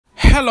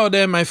Hello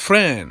there my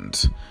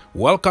friend,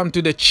 welcome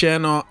to the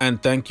channel and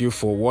thank you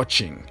for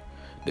watching.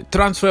 The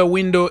transfer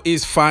window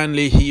is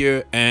finally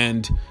here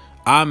and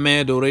I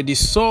made already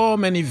so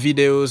many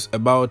videos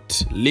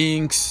about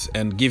links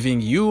and giving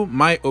you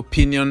my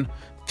opinion,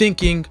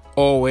 thinking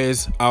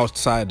always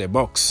outside the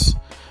box.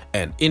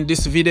 And in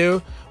this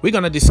video we're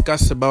gonna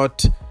discuss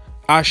about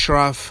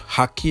Achraf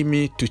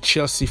Hakimi to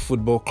Chelsea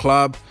Football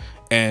Club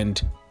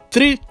and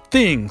 3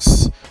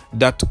 things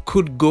that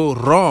could go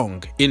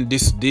wrong in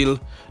this deal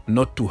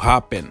not to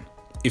happen,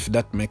 if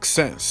that makes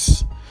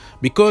sense.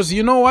 Because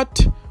you know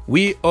what,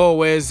 we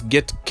always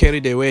get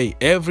carried away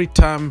every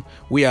time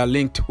we are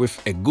linked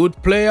with a good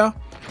player.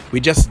 We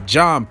just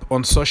jump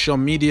on social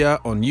media,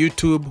 on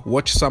YouTube,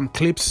 watch some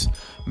clips,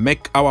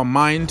 make our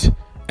mind,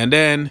 and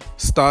then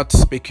start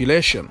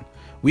speculation.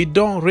 We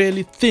don't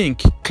really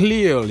think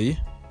clearly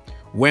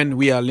when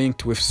we are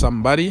linked with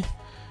somebody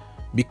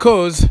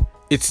because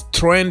it's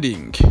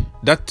trending.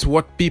 That's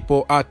what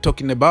people are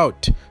talking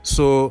about.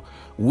 So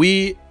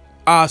we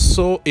are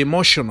so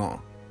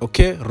emotional,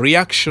 okay,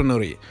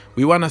 reactionary.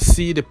 We want to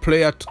see the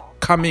player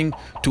coming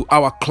to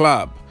our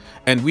club,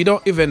 and we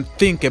don't even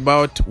think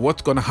about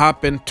what's going to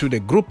happen to the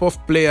group of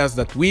players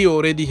that we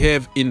already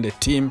have in the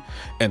team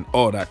and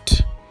all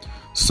that.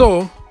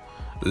 So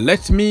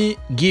let me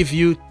give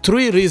you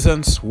 3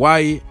 reasons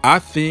why I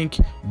think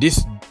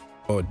this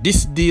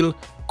deal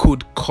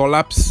could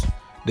collapse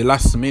the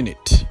last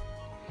minute.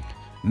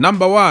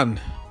 Number 1,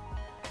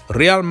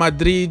 Real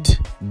Madrid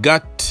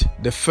got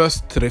the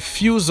first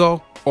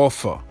refusal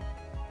offer.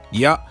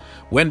 Yeah,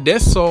 when they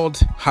sold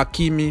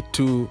Hakimi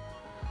to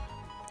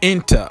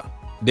Inter,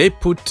 they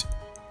put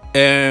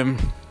a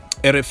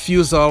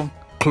refusal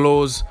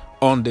clause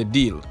on the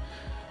deal.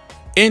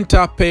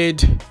 Inter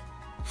paid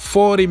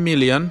 40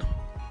 million,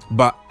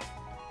 but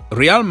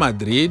Real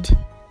Madrid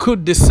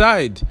could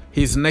decide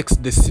his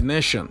next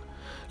destination.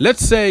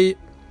 Let's say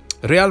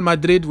Real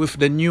Madrid with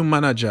the new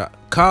manager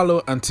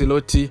Carlo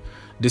Ancelotti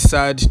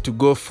decide to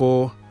go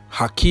for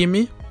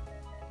Hakimi.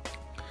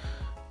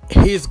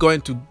 He's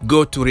going to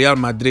go to Real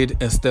Madrid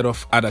instead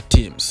of other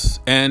teams.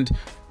 And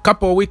a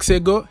couple of weeks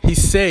ago he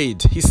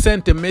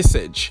sent a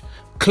message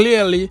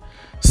clearly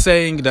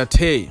saying that,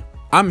 hey,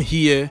 I'm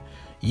here,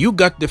 you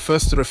got the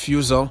first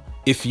refusal,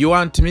 if you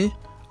want me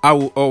I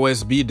will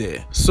always be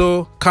there.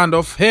 So kind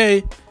of,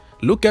 hey,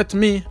 look at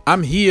me,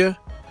 I'm here.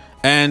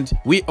 And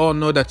we all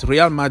know that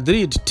Real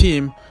Madrid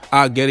team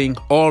are getting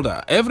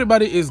older.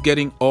 Everybody is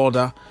getting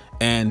older,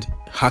 and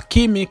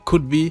Hakimi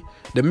could be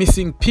the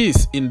missing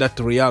piece in that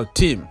Real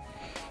team.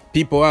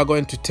 People are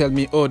going to tell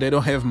me, oh, they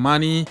don't have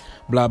money,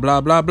 blah,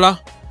 blah, blah, blah.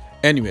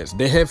 Anyways,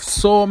 they have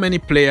so many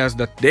players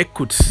that they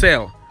could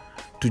sell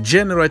to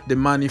generate the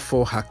money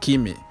for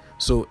Hakimi.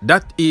 So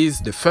that is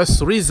the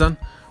first reason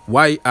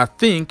why I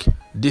think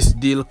this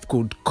deal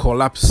could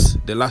collapse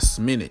the last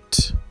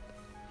minute.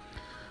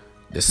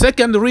 The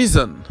second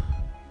reason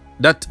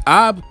that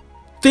I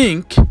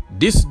think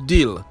this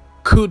deal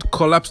could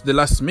collapse the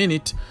last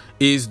minute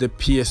is the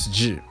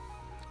PSG.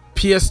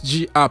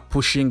 PSG are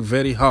pushing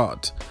very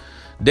hard.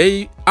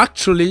 They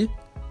actually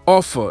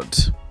offered,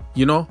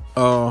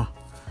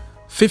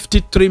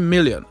 53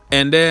 million,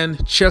 and then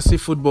Chelsea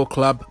Football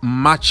Club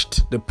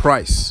matched the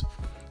price.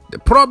 The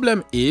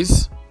problem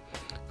is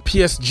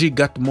PSG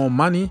got more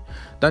money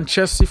than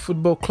Chelsea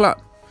Football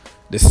Club.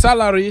 The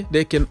salary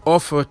they can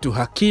offer to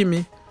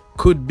Hakimi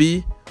could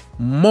be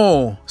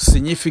more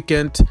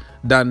significant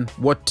than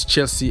what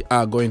Chelsea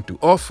are going to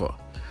offer.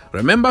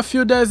 Remember a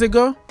few days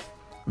ago,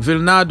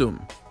 Wijnaldum,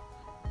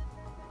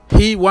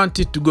 he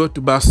wanted to go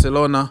to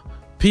Barcelona.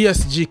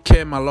 PSG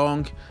came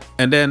along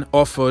and then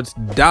offered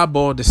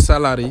double the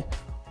salary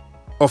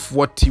of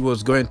what he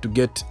was going to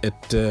get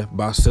at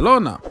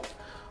Barcelona.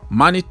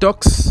 Money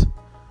talks.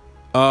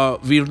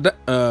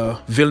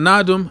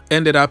 Wijnaldum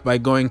ended up by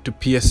going to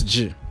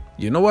PSG.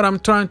 You know what I'm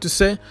trying to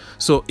say?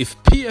 So if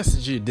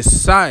PSG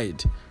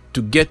decide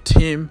to get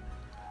him,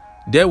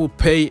 they will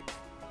pay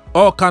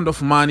all kind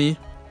of money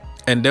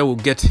and they will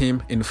get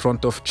him in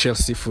front of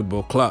Chelsea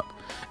Football Club.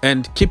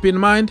 And keep in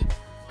mind,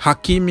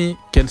 Hakimi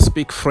can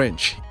speak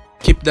French.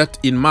 Keep that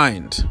in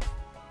mind.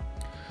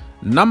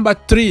 Number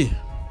 3,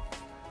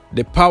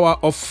 the power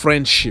of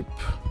friendship.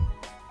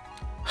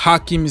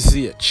 Hakim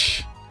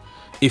Ziyech.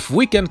 If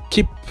we can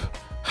keep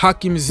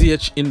Hakim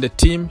Ziyech in the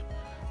team,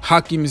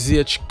 Hakim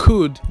Ziyech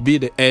could be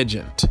the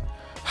agent.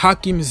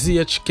 Hakim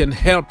Ziyech can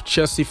help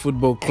Chelsea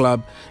Football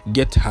Club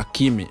get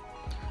Hakimi.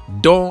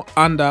 Don't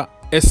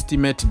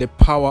underestimate the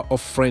power of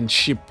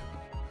friendship.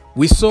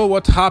 We saw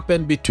what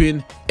happened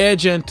between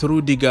agent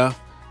Rudiger,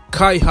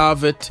 Kai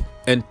Havertz,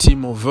 and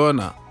Timo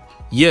Werner.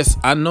 Yes,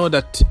 I know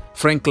that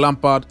Frank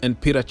Lampard and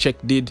Peter Cech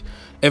did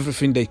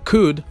everything they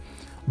could,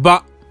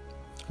 but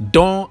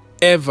don't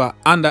ever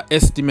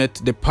underestimate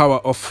the power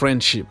of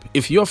friendship.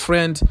 If your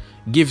friend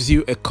gives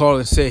you a call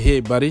and say,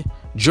 hey buddy,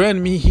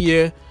 join me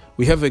here,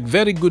 we have a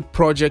very good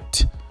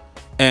project,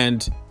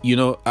 and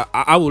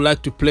I would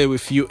like to play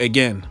with you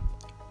again.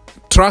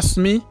 Trust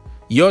me,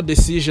 your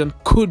decision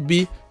could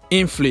be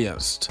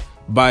influenced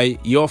by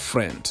your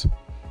friend.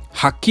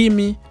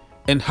 Hakimi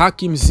and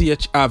Hakim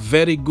Ziyech are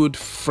very good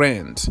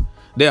friends.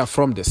 They are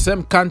from the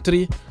same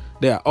country.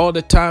 They are all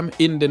the time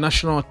in the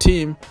national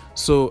team.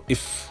 So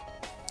if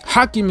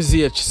Hakim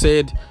Ziyech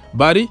said,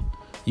 buddy,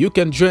 you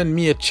can join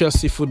me at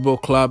Chelsea Football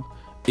Club.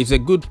 It's a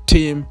good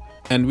team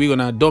and we're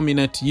gonna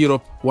dominate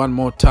Europe one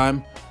more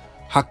time,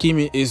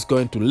 Hakimi is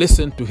going to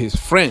listen to his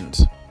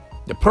friends.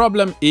 The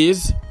problem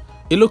is,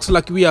 it looks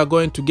like we are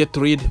going to get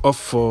rid of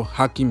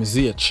Hakim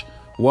Ziyech.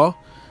 Well,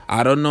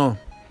 I don't know.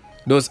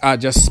 Those are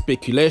just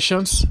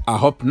speculations. I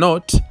hope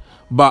not.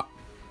 But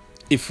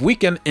if we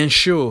can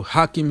ensure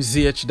Hakim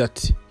Ziyech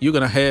that you're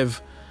going to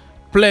have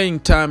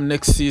playing time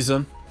next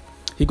season,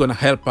 he's going to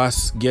help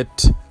us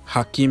get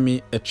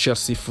Hakimi at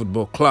Chelsea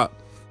Football Club.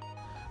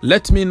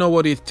 Let me know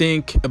what you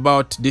think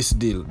about this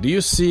deal. Do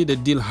you see the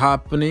deal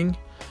happening?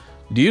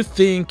 Do you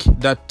think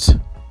that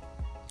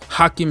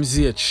Hakim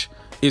Ziyech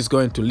is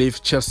going to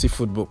leave Chelsea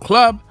Football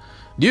Club?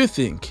 Do you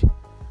think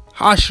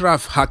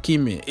Achraf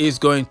Hakimi is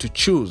going to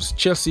choose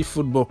Chelsea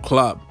Football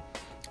Club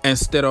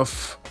instead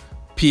of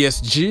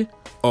PSG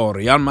or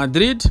Real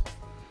Madrid?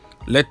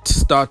 Let's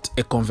start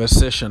a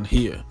conversation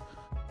here.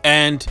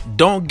 And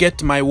don't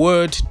get my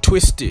word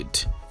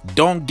twisted.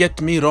 Don't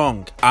get me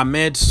wrong. I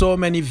made so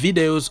many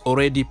videos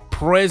already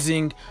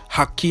praising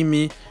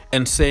Hakimi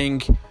and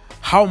saying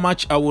how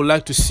much I would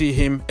like to see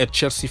him at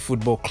Chelsea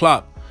Football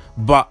Club.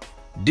 But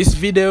this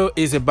video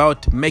is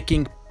about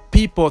making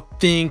people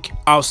think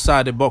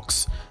outside the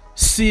box,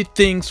 see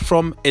things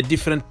from a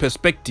different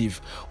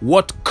perspective.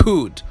 What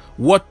could,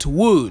 what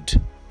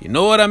would, you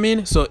know what I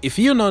mean? So if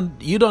you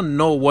don't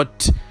know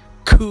what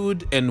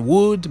could and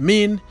would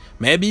mean,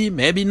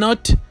 maybe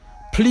not,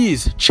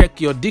 please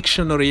check your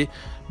dictionary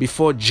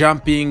before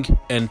jumping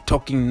and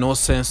talking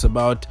nonsense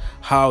about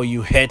how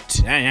you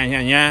hate,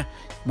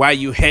 why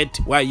you hate.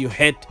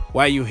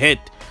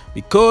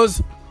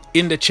 Because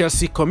in the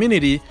Chelsea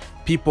community,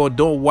 people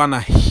don't want to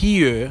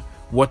hear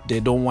what they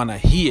don't want to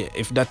hear,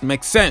 if that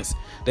makes sense.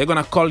 They're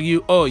gonna call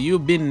you, oh, you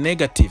being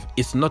negative.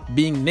 It's not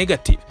being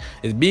negative,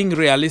 it's being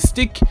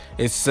realistic.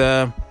 It's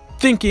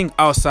thinking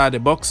outside the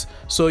box,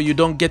 so you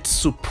don't get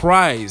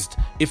surprised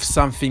if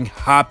something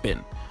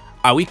happen.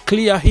 Are we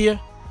clear here?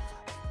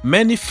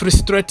 Many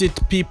frustrated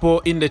people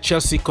in the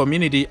Chelsea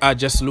community are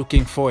just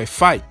looking for a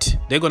fight.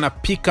 They're gonna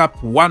pick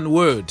up one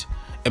word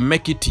and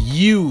make it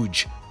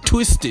huge,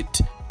 twist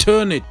it,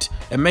 turn it,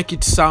 and make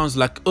it sound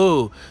like,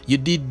 oh, you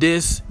did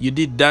this, you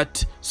did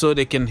that, so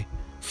they can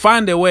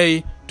find a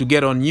way to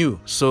get on you.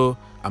 So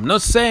I'm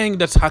not saying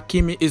that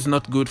Hakimi is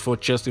not good for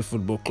Chelsea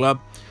Football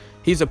Club.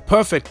 He's a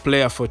perfect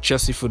player for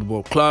Chelsea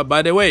Football Club.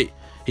 By the way,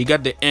 he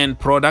got the end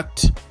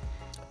product.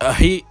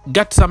 He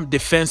got some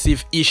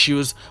defensive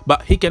issues,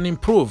 but he can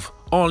improve.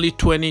 Only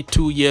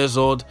 22 years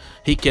old,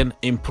 he can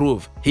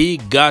improve. He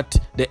got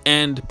the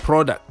end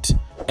product.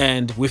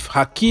 And with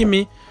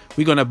Hakimi,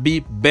 we're gonna be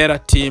better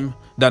team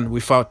than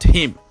without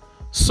him.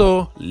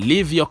 So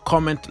leave your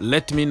comment.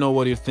 Let me know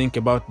what you think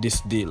about this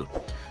deal.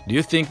 Do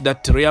you think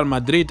that Real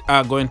Madrid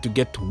are going to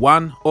get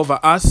one over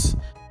us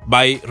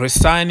by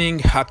resigning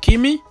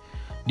Hakimi?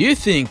 Do you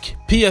think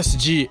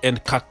PSG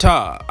and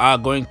Qatar are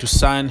going to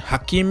sign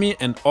Hakimi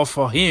and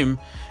offer him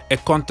a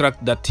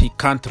contract that he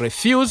can't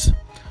refuse?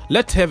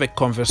 Let's have a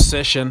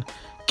conversation.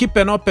 Keep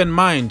an open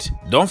mind.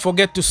 Don't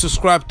forget to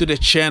subscribe to the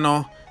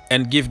channel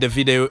and give the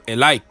video a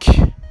like.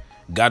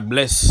 God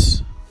bless.